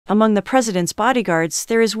Among the president's bodyguards,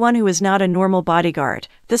 there is one who is not a normal bodyguard.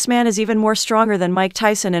 This man is even more stronger than Mike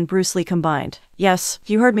Tyson and Bruce Lee combined. Yes,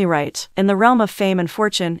 you heard me right. In the realm of fame and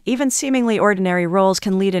fortune, even seemingly ordinary roles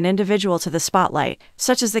can lead an individual to the spotlight.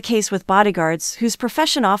 Such is the case with bodyguards, whose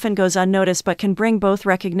profession often goes unnoticed but can bring both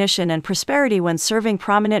recognition and prosperity when serving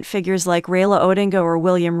prominent figures like Raila Odinga or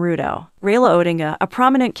William Ruto. Raila Odinga, a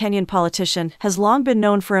prominent Kenyan politician, has long been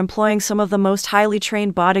known for employing some of the most highly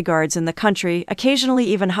trained bodyguards in the country, occasionally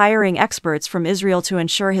even hiring experts from Israel to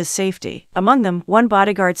ensure his safety. Among them, one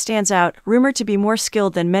bodyguard stands out, rumored to be more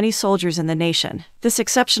skilled than many soldiers in the nation. This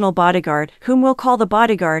exceptional bodyguard, whom we'll call the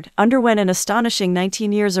Bodyguard, underwent an astonishing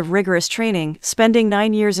 19 years of rigorous training, spending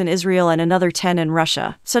 9 years in Israel and another 10 in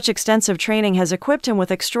Russia. Such extensive training has equipped him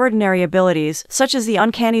with extraordinary abilities, such as the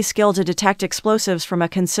uncanny skill to detect explosives from a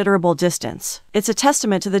considerable distance. It's a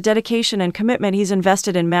testament to the dedication and commitment he's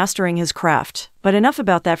invested in mastering his craft. But enough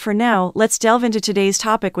about that for now, let's delve into today's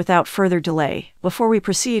topic without further delay. Before we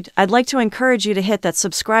proceed, I'd like to encourage you to hit that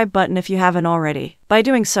subscribe button if you haven't already. By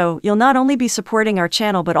doing so, you'll not only be supporting our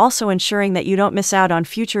channel but also ensuring that you don't miss out on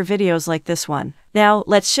future videos like this one. Now,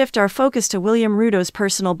 let's shift our focus to William Ruto's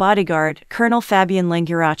personal bodyguard, Colonel Fabian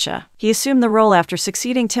Langiracha. He assumed the role after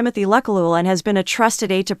succeeding Timothy Lukalul and has been a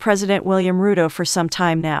trusted aide to President William Ruto for some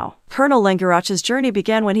time now. Colonel Langiracha's journey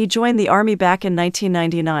began when he joined the army back in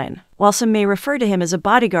 1999. While some may refer to him as a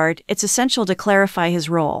bodyguard, it's essential to clarify his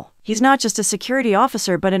role. He's not just a security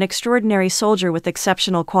officer but an extraordinary soldier with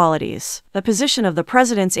exceptional qualities. The position of the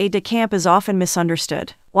president's aide-de-camp is often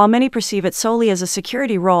misunderstood. While many perceive it solely as a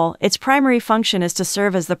security role, its primary function is to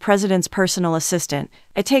serve as the president's personal assistant.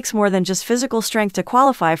 It takes more than just physical strength to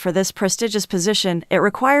qualify for this prestigious position. It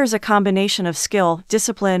requires a combination of skill,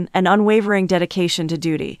 discipline, and unwavering dedication to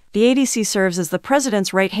duty. The ADC serves as the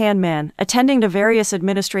president's right-hand man, attending to various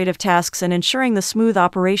administrative tasks and ensuring the smooth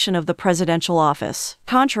operation of the presidential office.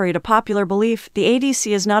 Contrary to popular belief, the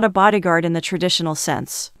ADC is not a bodyguard in the traditional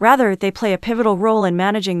sense. Rather, they play a pivotal role in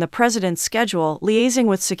managing the president's schedule, liaising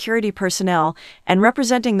with security personnel, and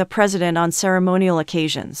representing the president on ceremonial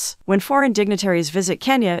occasions. When foreign dignitaries visit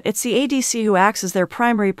Kenya, it's the ADC who acts as their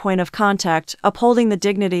primary point of contact, upholding the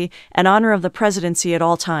dignity and honor of the presidency at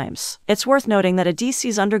all times. It's worth noting that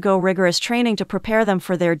ADCs undergo rigorous training to prepare them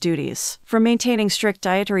for their duties. From maintaining strict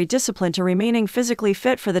dietary discipline to remaining physically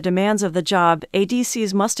fit for the demands of the job,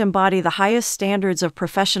 ADCs must embody the highest standards of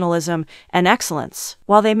professionalism and excellence.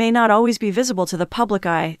 While they may not always be visible to the public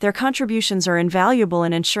eye, their contributions are invaluable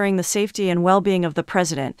in ensuring the safety and well-being of the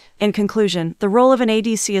president. In conclusion, the role of an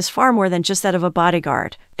ADC is far more than just that of a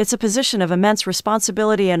bodyguard. It's a position of immense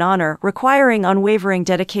responsibility and honor, requiring unwavering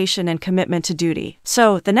dedication and commitment to duty.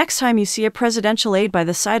 So, the next time you see a presidential aide by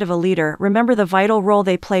the side of a leader, remember the vital role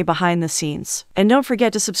they play behind the scenes. And don't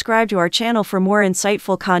forget to subscribe to our channel for more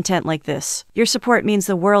insightful content like this. Your support means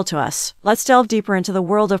the world to us. Let's delve deeper into the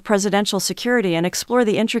world of presidential security and explore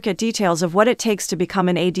the intricate details of what it takes to become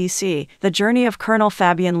an ADC. The journey of Colonel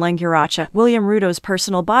Fabian Langiracha, William Ruto's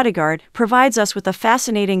personal bodyguard, provides us with a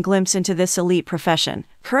fascinating glimpse into this elite profession.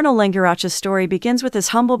 Colonel Langiracha's story begins with his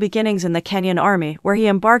humble beginnings in the Kenyan army, where he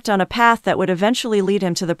embarked on a path that would eventually lead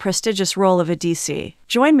him to the prestigious role of a DC.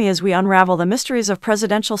 Join me as we unravel the mysteries of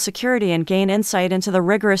presidential security and gain insight into the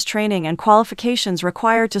rigorous training and qualifications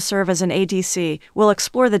required to serve as an ADC. We'll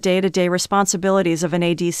explore the day-to-day responsibilities of an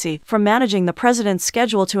ADC, from managing the president's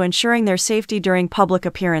schedule to ensuring their safety during public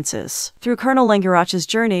appearances. Through Colonel Langiracha's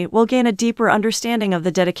journey, we'll gain a deeper understanding of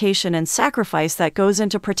the dedication and sacrifice that goes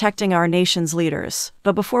into protecting our nation's leaders.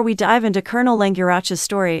 But before we dive into Colonel Langiracha's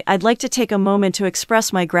story, I'd like to take a moment to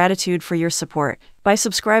express my gratitude for your support. By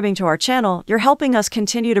subscribing to our channel, you're helping us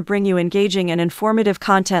continue to bring you engaging and informative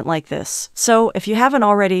content like this. So, if you haven't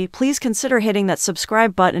already, please consider hitting that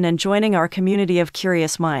subscribe button and joining our community of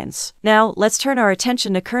curious minds. Now, let's turn our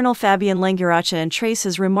attention to Colonel Fabian Langiracha and trace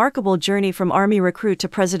his remarkable journey from army recruit to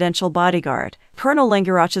presidential bodyguard. Colonel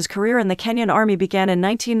Langiracha's career in the Kenyan army began in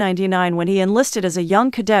 1999 when he enlisted as a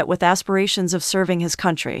young cadet with aspirations of serving his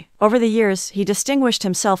country. Over the years, he distinguished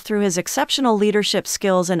himself through his exceptional leadership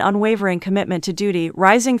skills and unwavering commitment to duty,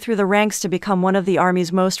 rising through the ranks to become one of the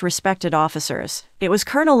Army's most respected officers. It was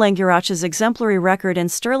Colonel Langiracha's exemplary record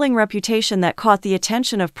and sterling reputation that caught the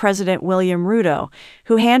attention of President William Ruto,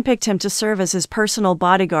 who handpicked him to serve as his personal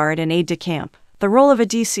bodyguard and aide-de-camp. The role of a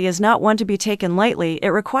DC is not one to be taken lightly. It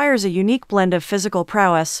requires a unique blend of physical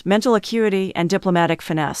prowess, mental acuity, and diplomatic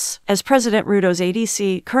finesse. As President Ruto's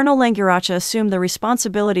ADC, Colonel Languracha assumed the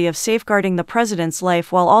responsibility of safeguarding the president's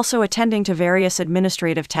life while also attending to various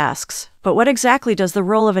administrative tasks. But what exactly does the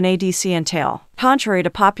role of an ADC entail? Contrary to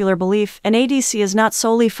popular belief, an ADC is not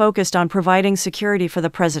solely focused on providing security for the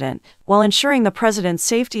president. While ensuring the president's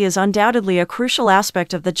safety is undoubtedly a crucial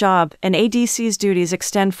aspect of the job, an ADC's duties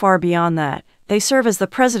extend far beyond that. They serve as the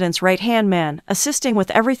president's right-hand man, assisting with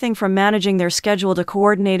everything from managing their schedule to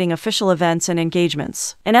coordinating official events and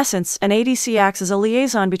engagements. In essence, an ADC acts as a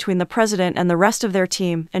liaison between the president and the rest of their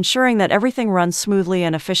team, ensuring that everything runs smoothly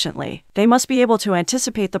and efficiently. They must be able to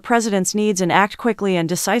anticipate the president's needs and act quickly and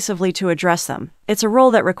decisively to address them. It's a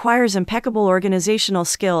role that requires impeccable organizational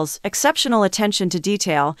skills, exceptional attention to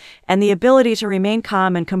detail, and the ability to remain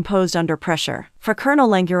calm and composed under pressure. For Colonel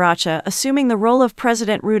Languracha, assuming the role of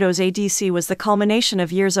President Ruto's ADC was the culmination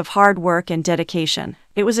of years of hard work and dedication.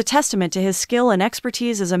 It was a testament to his skill and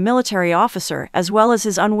expertise as a military officer, as well as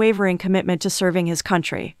his unwavering commitment to serving his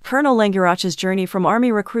country. Colonel Languracha's journey from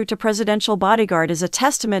army recruit to presidential bodyguard is a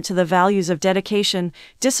testament to the values of dedication,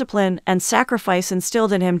 discipline, and sacrifice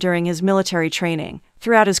instilled in him during his military training.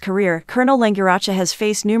 Throughout his career, Colonel Languracha has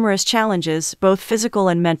faced numerous challenges, both physical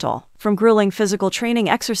and mental. From grueling physical training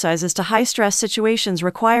exercises to high-stress situations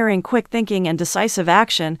requiring quick thinking and decisive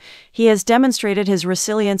action, he has demonstrated his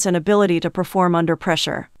resilience and ability to perform under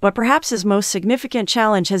pressure. But perhaps his most significant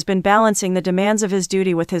challenge has been balancing the demands of his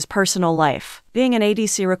duty with his personal life. Being an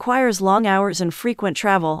ADC requires long hours and frequent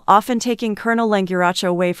travel, often taking Colonel Languracha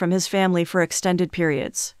away from his family for extended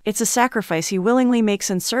periods. It's a sacrifice he willingly makes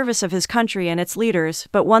in service of his country and its leaders,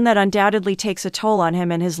 but one that undoubtedly takes a toll on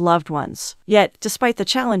him and his loved ones. Yet, despite the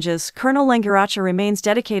challenges, Colonel Languracha remains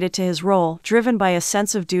dedicated to his role, driven by a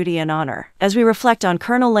sense of duty and honor. As we reflect on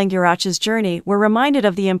Colonel Languracha's journey, we're reminded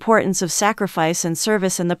of the importance of sacrifice and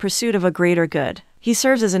service in the pursuit of a greater good. He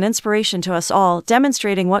serves as an inspiration to us all,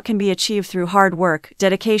 demonstrating what can be achieved through hard work,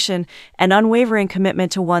 dedication, and unwavering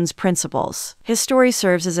commitment to one's principles. His story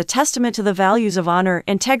serves as a testament to the values of honor,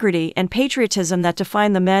 integrity, and patriotism that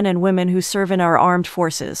define the men and women who serve in our armed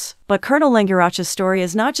forces. But Colonel Languracha's story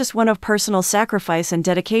is not just one of personal sacrifice and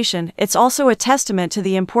dedication, it's also a testament to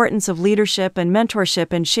the importance of leadership and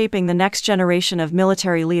mentorship in shaping the next generation of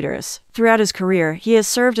military leaders. Throughout his career, he has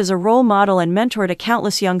served as a role model and mentor to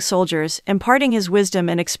countless young soldiers, imparting his wisdom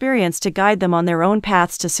and experience to guide them on their own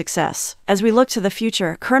paths to success. As we look to the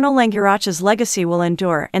future, Colonel Languracha's legacy will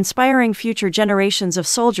endure, inspiring future generations of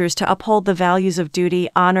soldiers to uphold the values of duty,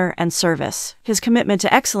 honor, and service. His commitment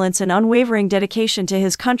to excellence and unwavering dedication to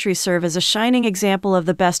his country serve as a shining example of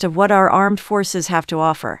the best of what our armed forces have to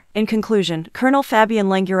offer. In conclusion, Colonel Fabian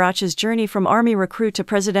Languracha's journey from army recruit to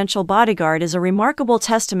presidential bodyguard is a remarkable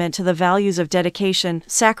testament to the values of dedication,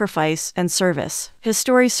 sacrifice, and service. His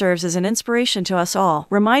story serves as an inspiration to us all,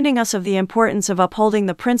 reminding us of the importance of upholding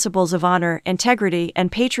the principles of honor, integrity,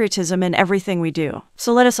 and patriotism in everything we do.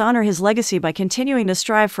 So let us honor his legacy by continuing to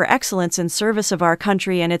strive for excellence in service of our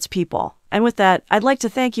country and its people. And with that, I'd like to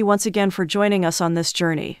thank you once again for joining us on this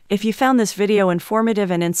journey. If you found this video informative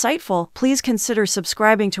and insightful, please consider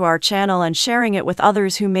subscribing to our channel and sharing it with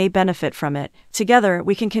others who may benefit from it. Together,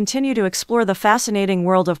 we can continue to explore the fascinating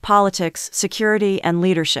world of politics, security, and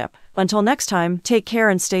leadership. Until next time, take care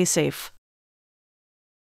and stay safe.